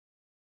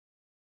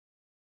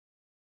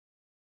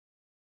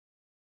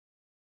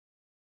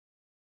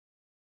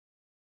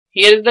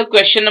Here is the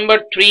question number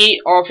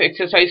 3 of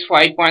exercise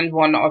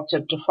 5.1 of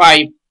chapter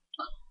 5.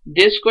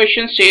 This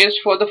question says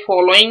for the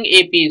following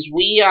APs,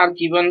 we are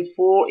given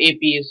 4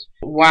 APs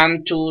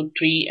 1, 2,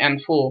 3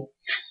 and 4.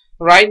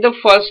 Write the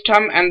first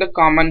term and the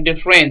common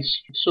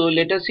difference. So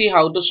let us see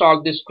how to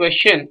solve this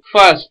question.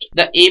 First,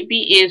 the AP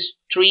is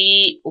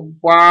 3,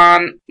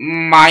 1,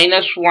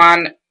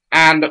 -1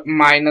 and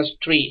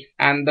 -3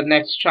 and the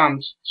next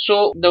terms.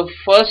 So the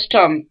first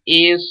term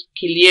is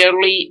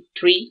clearly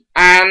 3,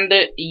 and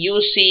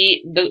you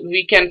see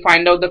we can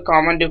find out the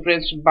common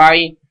difference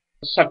by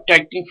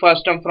subtracting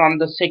first term from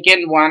the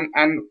second one,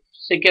 and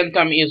second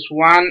term is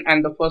 1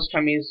 and the first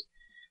term is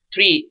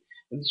 3.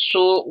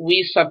 So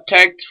we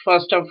subtract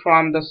first term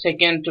from the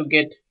second to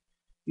get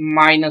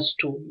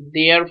 -2.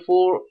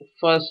 Therefore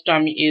first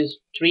term is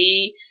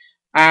 3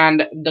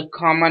 and the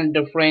common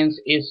difference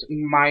is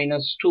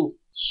 -2.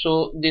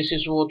 So this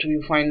is what we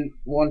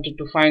wanted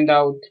to find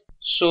out.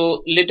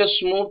 So let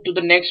us move to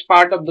the next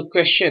part of the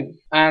question,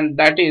 and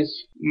that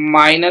is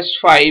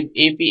 -5.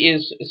 AP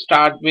is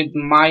start with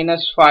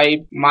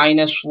 -5,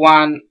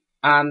 -1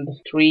 and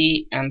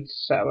 3 and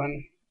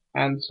 7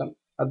 and some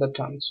other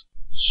terms.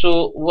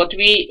 So what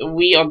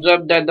we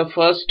observe that the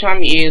first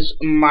term is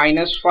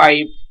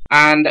 -5,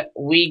 and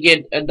we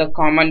get the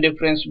common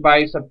difference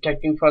by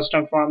subtracting first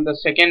term from the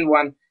second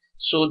one.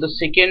 So the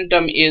second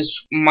term is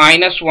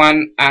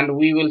 -1 and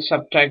we will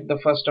subtract the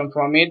first term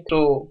from it.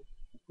 So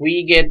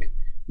we get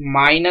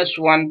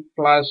 -1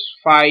 plus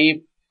 5,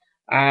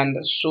 and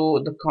so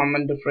the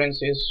common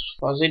difference is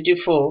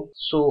 +4.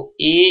 So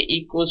A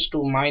equals to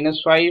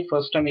 -5,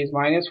 first term is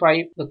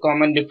 -5, the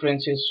common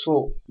difference is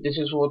 4. This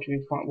is what we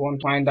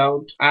want to find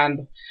out.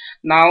 And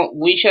now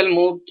we shall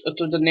move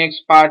to the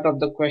next part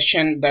of the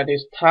question, that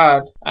is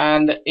third.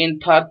 And in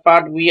third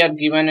part we are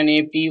given an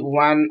AP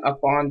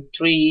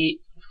 1/3,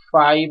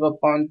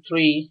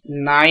 5/3,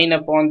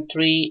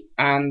 9/3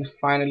 and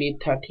finally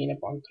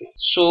 13/3.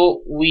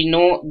 So we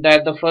know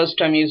that the first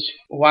term is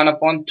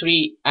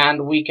 1/3,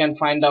 and we can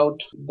find out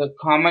the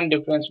common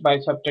difference by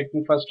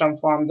subtracting first term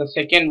from the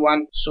second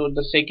one. So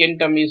the second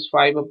term is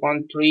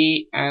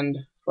 5/3 and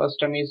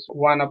first term is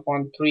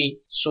 1/3.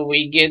 So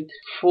we get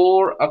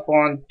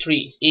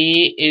 4/3.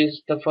 A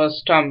is the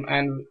first term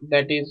and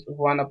that is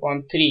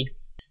 1/3.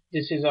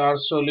 This is our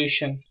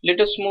solution.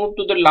 Let us move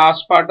to the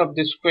last part of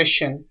this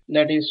question,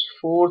 that is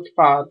fourth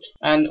part,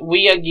 and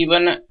we are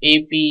given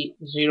AP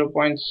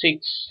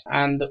 0.6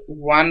 and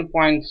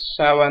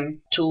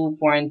 1.7,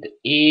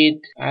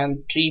 2.8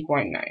 and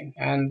 3.9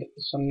 and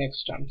some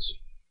next terms.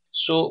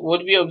 So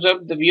what we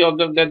observe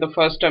that the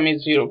first term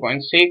is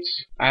 0.6,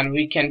 and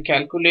we can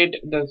calculate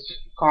the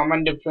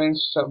common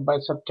difference by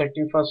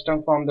subtracting first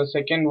term from the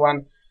second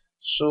one.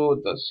 So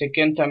the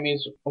second term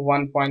is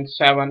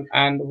 1.7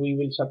 and we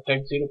will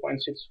subtract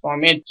 0.6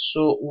 from it.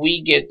 So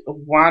we get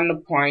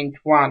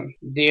 1.1.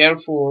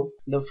 Therefore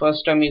the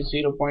first term is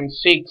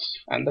 0.6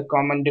 and the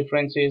common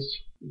difference is,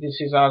 this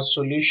is our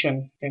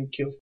solution. Thank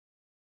you.